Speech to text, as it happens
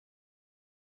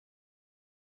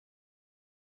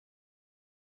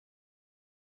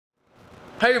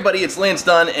Hi everybody, it's Lance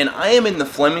Dunn, and I am in the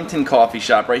Flemington Coffee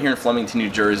Shop right here in Flemington, New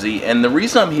Jersey. And the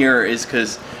reason I'm here is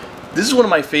because this is one of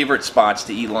my favorite spots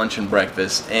to eat lunch and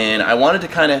breakfast, and I wanted to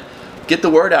kind of get the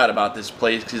word out about this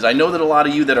place because I know that a lot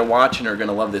of you that are watching are going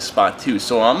to love this spot too.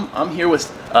 So I'm here with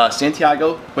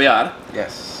Santiago Cuellar.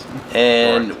 Yes.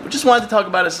 And we just wanted to talk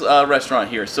about his restaurant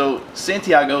here. So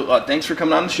Santiago, thanks for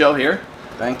coming on the show here.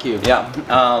 Thank you. Yeah.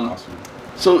 Awesome.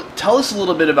 So tell us a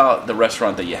little bit about the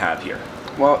restaurant that you have here.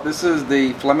 Well, this is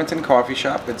the Flemington Coffee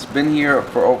Shop. It's been here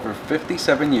for over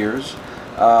 57 years.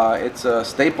 It's a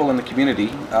staple in the community.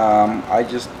 I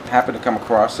just happened to come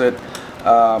across it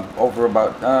over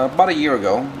about a year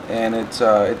ago, and it's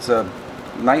a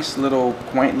nice little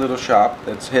quaint little shop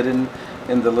that's hidden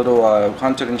in the little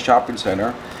Huntington Shopping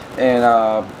Center,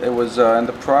 and it was in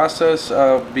the process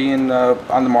of being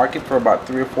on the market for about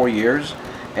 3 or 4 years,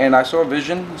 and I saw a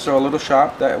vision, saw a little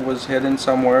shop that was hidden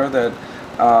somewhere that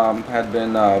had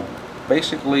been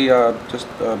basically just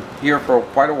here for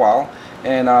quite a while,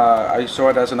 and I saw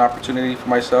it as an opportunity for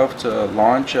myself to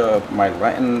launch my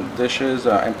Latin dishes,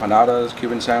 empanadas,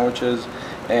 Cuban sandwiches,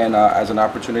 and as an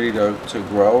opportunity to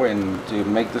grow and to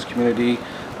make this community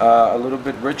a little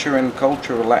bit richer in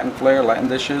culture, Latin flair, Latin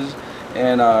dishes,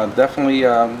 and definitely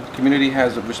community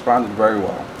has responded very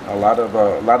well. A lot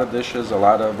of dishes, a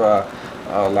lot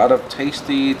of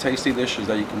tasty dishes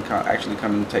that you can actually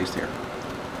come and taste here.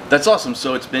 That's awesome.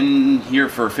 So it's been here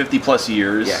for 50 plus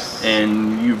years. Yes.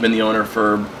 And you've been the owner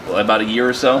for about a year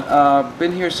or so?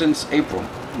 Been here since April.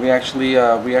 We actually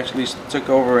took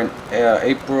over in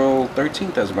April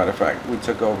 13th, as a matter of fact. We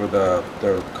took over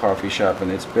the coffee shop, and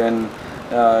it's been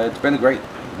great.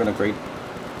 It's been a great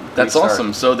That's start.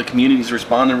 awesome. So the community's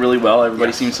responding really well.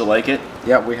 Everybody Yes. seems to like it.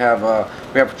 Yeah, we have a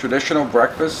traditional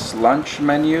breakfast, lunch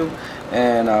menu,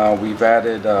 and we've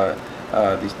added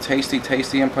these tasty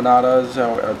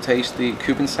empanadas, tasty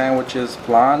Cuban sandwiches,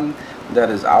 flan that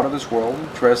is out of this world,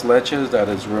 tres leches that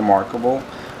is remarkable,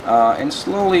 and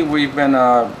slowly we've been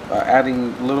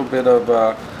adding a little bit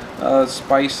of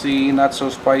spicy, not so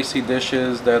spicy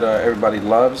dishes that everybody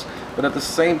loves, but at the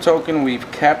same token we've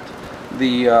kept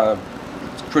the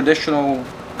traditional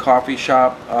coffee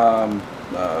shop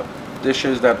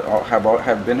dishes that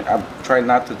have been. I've tried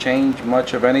not to change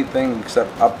much of anything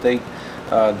except update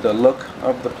the look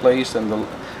of the place, and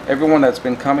everyone that's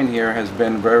been coming here has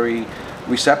been very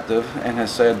receptive and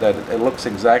has said that it looks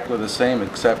exactly the same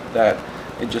except that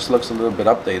it just looks a little bit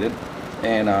updated,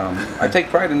 and I take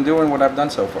pride in doing what I've done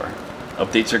so far.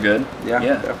 Updates are good. Yeah,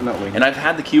 definitely. And I've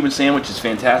had the Cuban sandwich. It's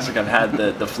fantastic. I've had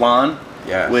the flan,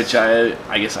 Yes. which I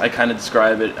guess I kind of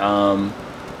describe it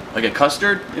like a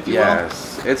custard, if you will.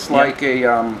 Yes, it's like a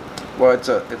well, it's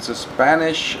a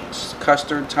Spanish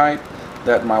custard type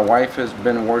that my wife has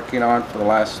been working on for the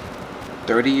last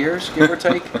 30 years, give or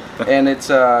take. And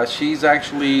it's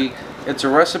it's a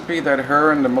recipe that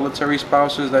her and the military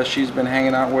spouses that she's been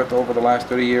hanging out with over the last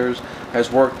 30 years has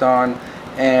worked on,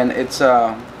 and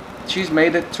she's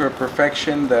made it to a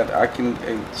perfection that I can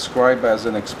describe as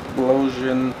an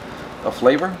explosion of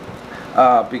flavor,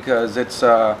 because it's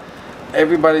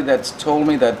everybody that's told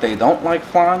me that they don't like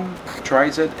flan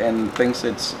tries it and thinks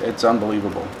it's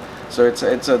unbelievable. So it's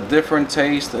a different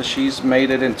taste. She's made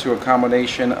it into a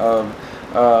combination of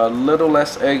a little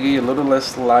less eggy, a little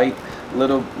less light, a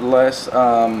little less.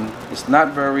 It's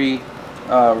not very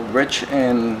rich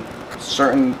in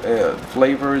certain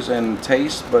flavors and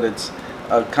tastes, but it's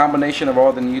a combination of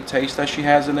all the new taste that she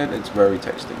has in it. It's very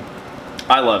tasty.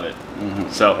 I love it. Mm-hmm.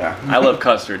 So Yeah. I love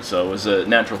custard, so it was a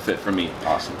natural fit for me.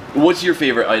 Awesome. What's your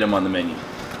favorite item on the menu?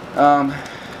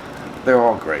 They're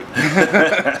all great.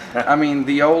 I mean,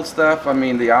 the old stuff. I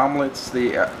mean, the omelets.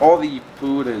 All the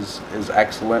food is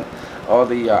excellent. All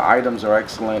the items are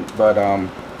excellent. But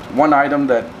one item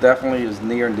that definitely is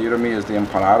near and dear to me is the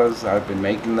empanadas. I've been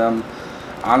making them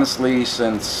honestly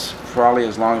since probably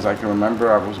as long as I can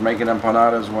remember. I was making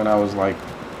empanadas when I was like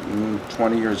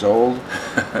 20 years old.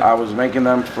 I was making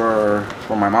them for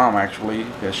my mom, actually,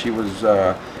 because she was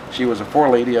a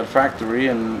forelady at a factory,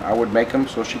 and I would make them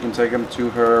so she can take them to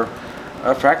her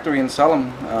factory and sell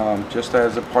them just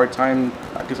as a part-time,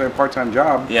 I could say, a part-time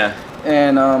job. Yeah.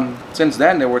 And since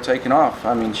then they were taking off.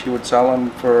 I mean, she would sell them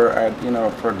for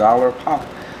 $1 a pop,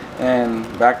 and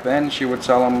back then she would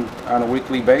sell them on a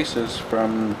weekly basis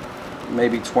from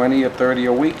maybe 20 or 30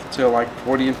 a week to like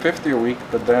 40 and 50 a week.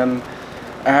 But then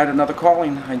I had another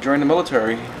calling. I joined the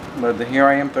military, but here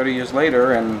I am 30 years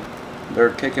later, and they're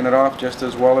kicking it off just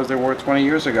as well as they were 20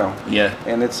 years ago. Yeah.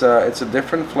 And it's a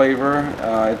different flavor.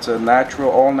 It's a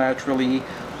all naturally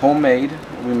homemade.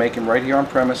 We make them right here on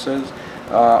premises.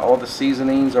 All the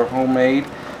seasonings are homemade,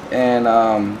 and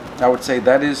I would say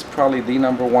that is probably the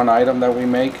 #1 item that we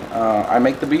make. I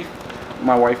make the beef.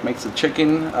 My wife makes the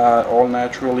chicken, all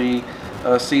naturally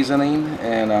seasoning,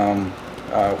 and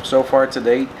so far to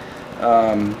date,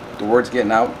 the word's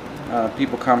getting out.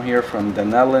 People come here from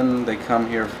Denellen, they come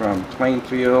here from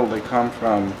Plainfield, they come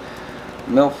from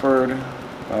Milford.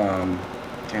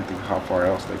 Can't think of how far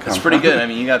else they come. That's pretty good. I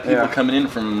mean, you got people coming in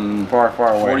from far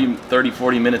away.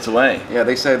 40 minutes away. Yeah,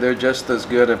 they say they're just as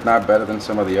good, if not better, than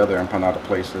some of the other empanada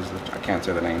places. I can't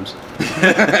say the names.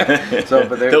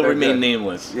 But they'll remain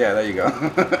nameless. Yeah, there you go.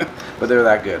 But they're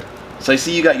that good. So I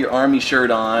see you got your Army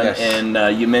shirt on, yes.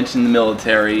 and you mentioned the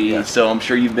military. Yes. So I'm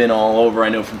sure you've been all over. I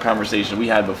know from conversation we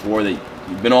had before that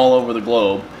you've been all over the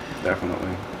globe.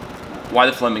 Definitely. Why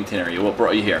the Flemington area? What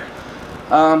brought you here?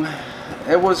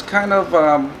 It was kind of,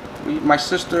 my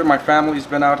sister, my family's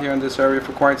been out here in this area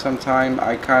for quite some time.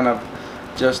 I kind of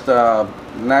just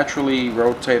naturally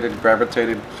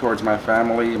gravitated towards my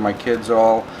family, my kids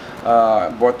all.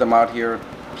 Brought them out here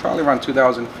probably around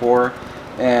 2004.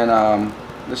 And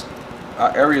this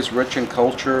area is rich in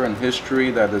culture and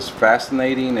history that is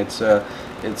fascinating. It's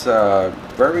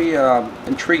very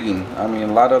intriguing. I mean,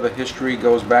 a lot of the history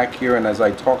goes back here, and as I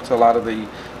talk to a lot of the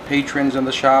patrons in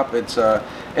the shop, it's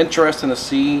interesting to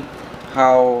see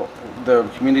how the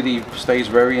community stays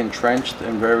very entrenched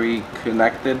and very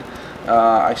connected.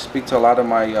 I speak to a lot of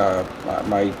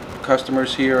my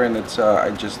customers here, and it's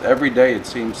every day it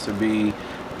seems to be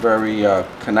very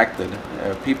connected.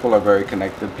 People are very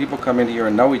connected. People come in here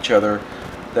and know each other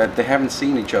that they haven't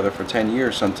seen each other for 10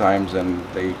 years sometimes, and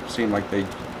they seem like they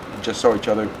just saw each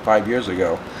other 5 years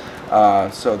ago.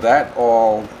 So that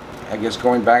all, I guess,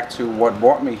 going back to what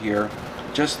brought me here,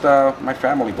 just my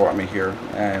family brought me here.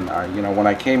 And when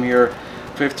I came here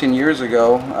 15 years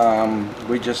ago,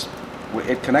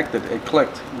 it connected, it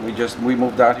clicked. We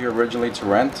moved out here originally to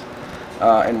rent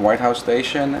in White House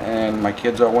Station, and my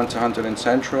kids all went to Hunterdon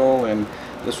Central, and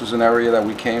this was an area that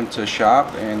we came to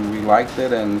shop, and we liked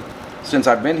it. And since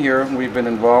I've been here, we've been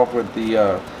involved with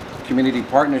the community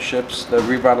partnerships, the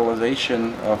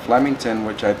revitalization of Flemington,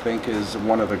 which I think is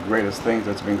one of the greatest things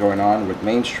that's been going on with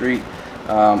Main Street.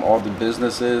 All the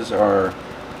businesses are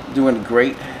doing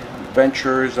great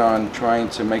ventures on trying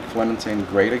to make Flemington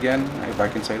great again, if I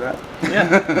can say that.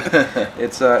 Yeah.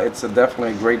 It's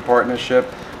definitely a great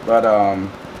partnership, but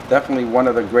definitely one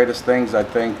of the greatest things I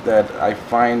think that I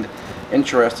find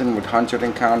interesting with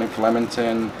Hunterdon County,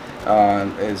 Flemington,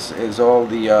 is all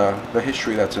the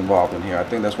history that's involved in here. I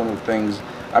think that's one of the things.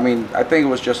 I mean, I think it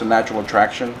was just a natural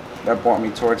attraction that brought me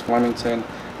towards Flemington.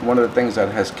 One of the things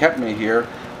that has kept me here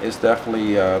is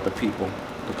definitely the people,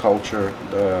 the culture,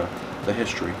 the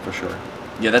history, for sure.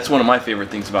 Yeah, that's one of my favorite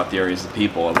things about the area is the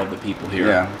people. I love the people here.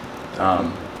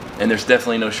 Yeah. And there's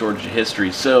definitely no shortage of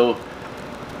history. So,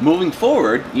 moving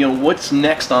forward, what's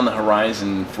next on the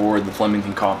horizon for the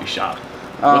Flemington Coffee Shop?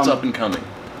 What's up and coming?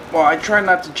 Well, I try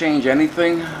not to change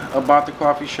anything about the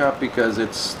coffee shop because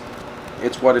it's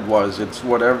what it was. It's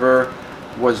whatever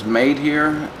was made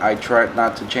here. I tried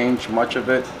not to change much of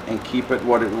it and keep it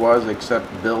what it was, except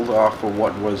build off of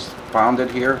what was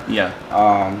founded here. Yeah.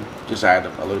 Just add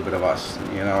a little bit of us.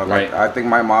 Right. I think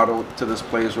my motto to this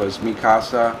place was "Mi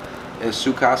casa es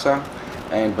su casa,"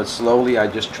 but slowly I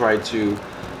just tried to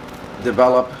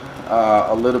develop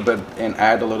a little bit and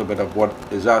add a little bit of what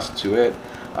is us to it.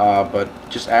 But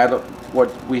just add what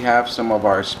we have, some of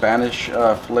our Spanish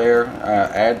flair,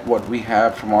 add what we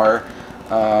have from our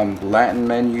Latin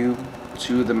menu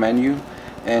to the menu,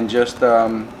 and just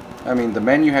I mean, the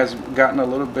menu has gotten a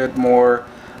little bit more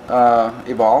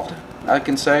evolved, I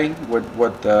can say, with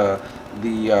what the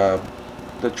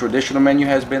traditional menu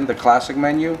has been, the classic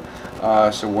menu.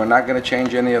 So we're not going to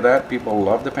change any of that. People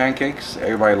love the pancakes.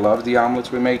 Everybody loves the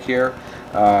omelets we make here.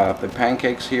 The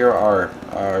pancakes here are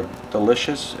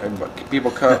delicious.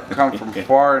 People come from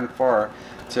far and far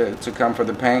to come for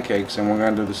the pancakes, and we're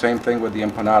going to do the same thing with the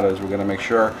empanadas. We're going to make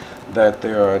sure that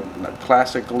they are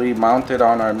classically mounted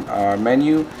on our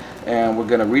menu, and we're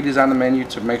going to redesign the menu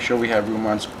to make sure we have room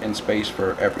and space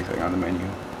for everything on the menu.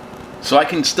 So I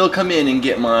can still come in and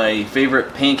get my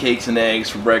favorite pancakes and eggs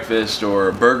for breakfast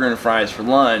or burger and fries for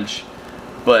lunch,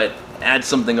 but add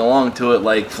something along to it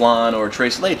like flan or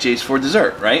tres leches for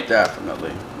dessert, right?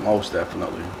 Definitely. Most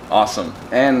definitely. Awesome.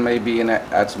 And maybe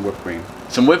add some whipped cream.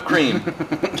 Some whipped cream.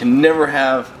 Can never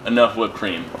have enough whipped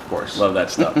cream. Of course. Love that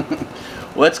stuff.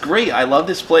 Well, that's great. I love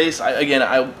this place.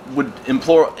 I would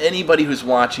implore anybody who's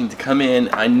watching to come in.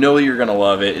 I know you're going to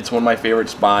love it. It's one of my favorite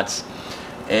spots.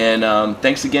 And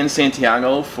thanks again,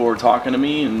 Santiago, for talking to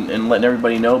me and letting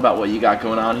everybody know about what you got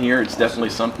going on here. It's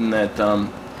definitely something that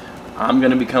I'm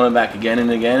going to be coming back again and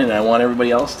again, and I want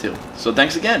everybody else to. So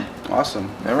thanks again.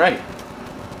 Awesome. All right.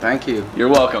 Thank you. You're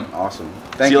welcome. Awesome.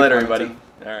 See you later, everybody.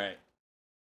 All right.